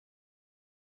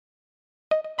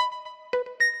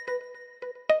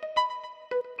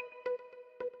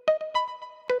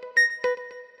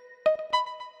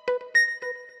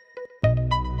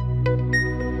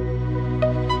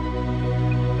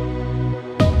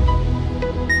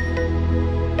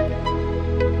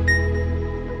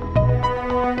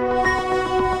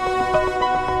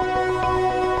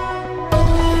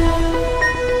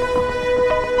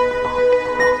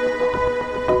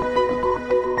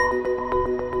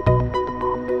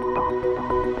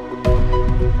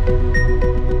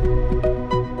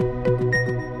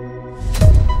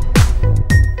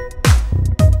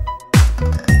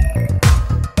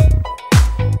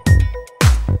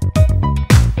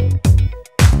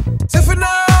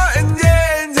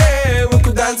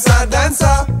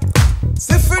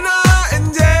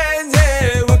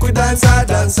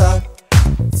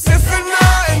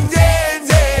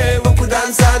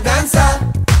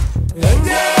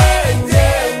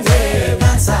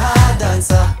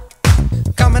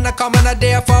come on a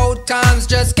day of outcomes.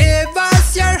 Just give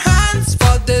us your hands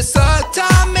for this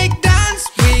atomic dance.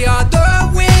 We are the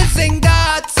whizzing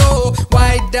dots, so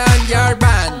widen your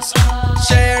bands.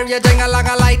 Share your thing along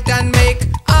a light and make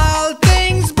all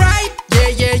things bright. Yeah,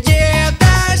 yeah, yeah,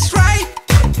 that's right.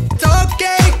 It's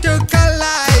okay to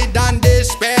collide and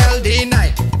dispel the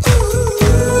night.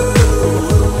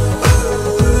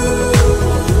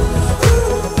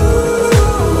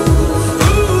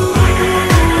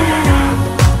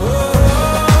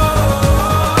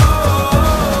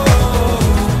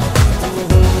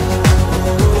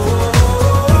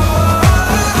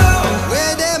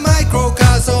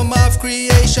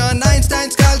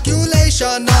 Einstein's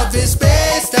calculation of his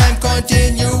space-time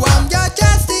continuum. You're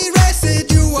just the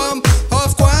residuum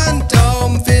of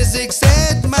quantum physics,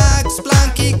 said Max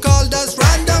Planck. He called us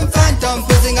random phantom,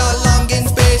 whizzing along in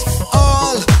space,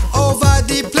 all over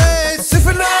the place.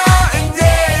 Sifuna and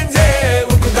Jane,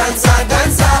 we could dance.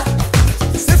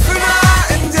 Sifuna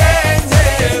and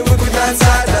Jane, we could dance.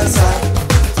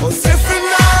 Oh,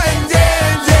 Sifuna and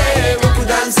Jane, we could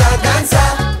dance.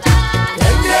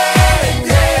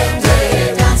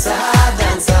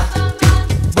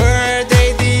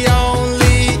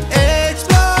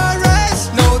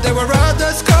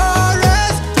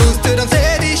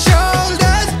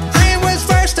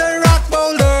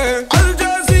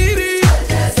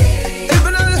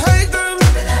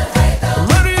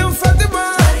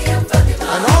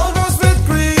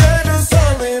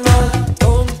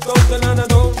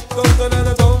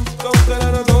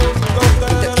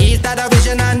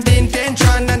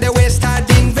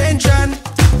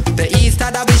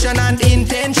 And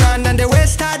intention, and the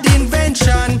West had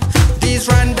invention. These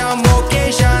random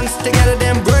occasions, together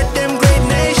them birth them great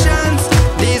nations.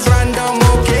 These random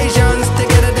occasions,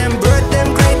 together them birth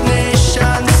them great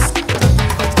nations.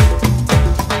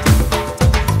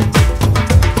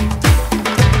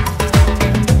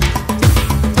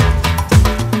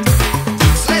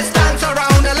 So let's dance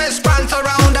around and let's prance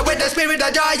around with the spirit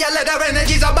of joy and let our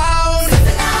energies abound.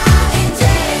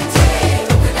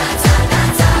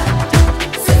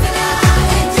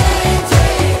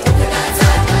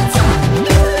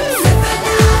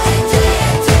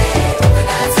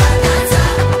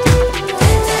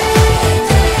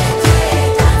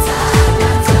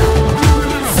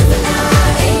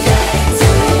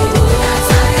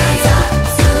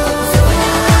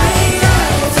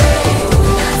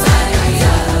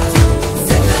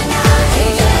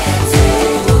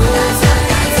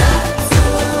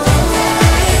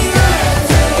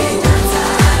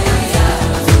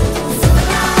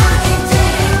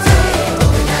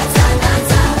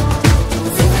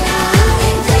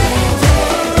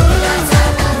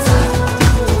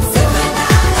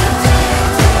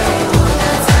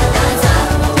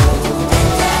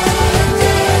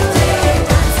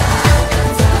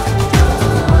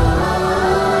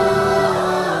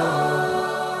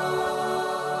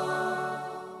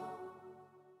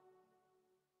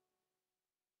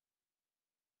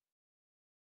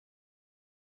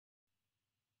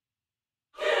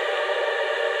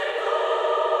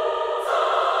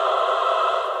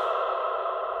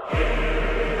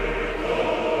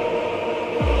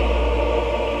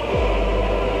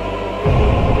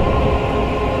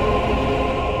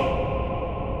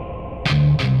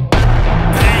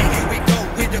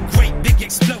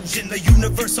 The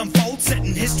universe unfolds,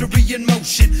 setting history in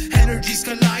motion. Energies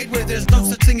collide where there's no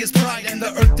such thing as pride, and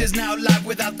the earth is now alive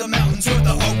without the mountains or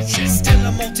the ocean. Still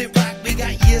a molten rock, we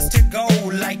got years to go,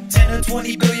 like 10 or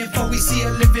 20 billion before we see a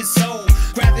living soul.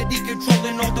 Gravity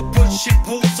controlling all the push and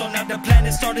pull, so now the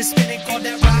planet started spinning, called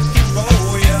that rock and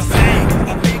roll. Yeah, bang,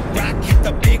 a big rock hit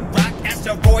the big rock,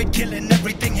 asteroid killing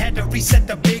everything, had to reset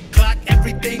the big clock.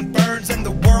 Everything burns and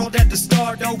the world had to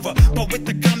start over, but with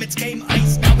the comets came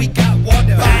ice, now we got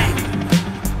water. Bang,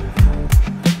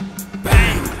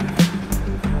 bang,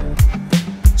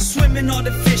 swimming all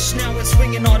the fish now and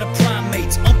swinging all the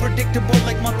primates. Unpredictable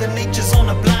like Mother Nature's on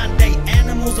a blind date.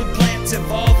 Animals and plants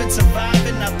evolve and survive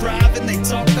and not thrive, and they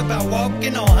talk about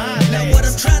walking on high legs. Now what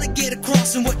I'm trying to get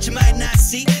across and what you might not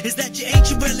see is that your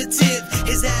ancient relative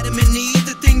is Adam and Eve.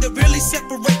 The thing that really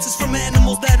separates us from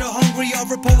animals that are hungry are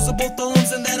opposable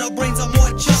thorns, and that our brains are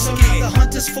more chunky. So now the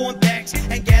hunters formed packs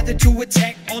and gathered to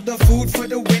attack all the food for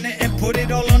the winter and put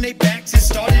it all on their backs. And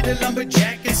started a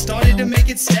lumberjack and started to make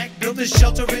it stack. Built a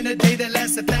shelter in a day that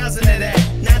lasts 1,000 of that.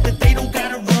 Now that they don't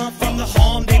gotta run from the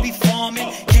harm, they be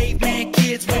farming. Caveman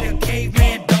kids with a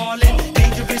caveman darling.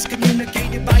 Dangerous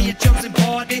communicated by your chosen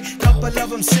party. Couple of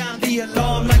them sound the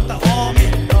alarm like the army.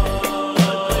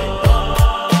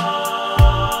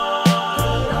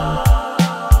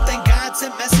 Thank God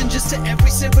sent messengers to every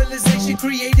civil civilization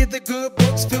created the good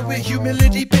books filled with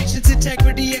humility, patience,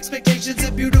 integrity, expectations,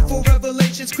 and beautiful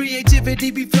revelations.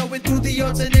 Creativity be flowing through the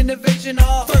arts and innovation.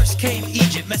 First came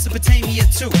Egypt, Mesopotamia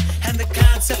too, and the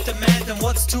concept of math and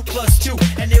what's 2 + 2,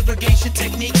 and irrigation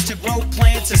techniques to grow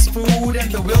plants as food,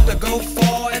 and the will to go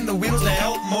far and the wheels to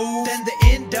help move. Then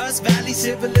the Indus Valley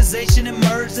civilization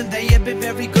emerged, and they have been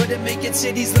very good at making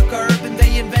cities look urban.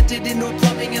 They invented indoor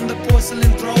plumbing and the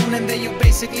porcelain throne, and they are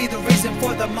basically the reason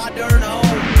for the modern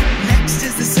home. Next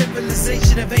is the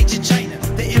civilization of ancient China.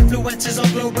 The influences on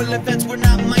global events were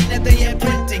not minor. They had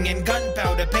printing and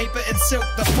gunpowder, paper and silk,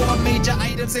 the 4 major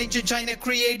items ancient China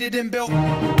created and built.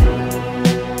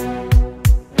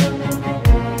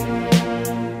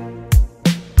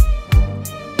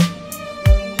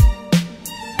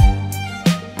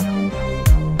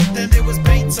 Then there was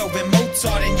Beethoven,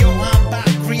 Mozart, and Johann Bach,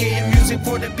 creating music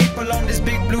for the people on this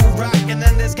big blue rock. And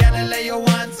then there's Galileo,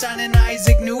 Einstein, and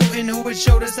Isaac Newton, who had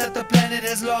showed us that the planet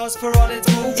has laws for all its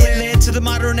movement. It led to the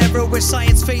modern era where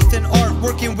science, faith, and art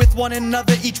working with one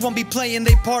another, each one be playing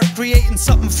their part, creating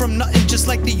something from nothing, just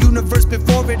like the universe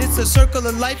before it. It's a circle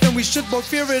of life, and we should both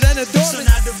fear it and adore it. So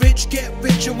now the rich get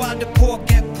richer while the poor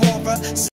get poorer.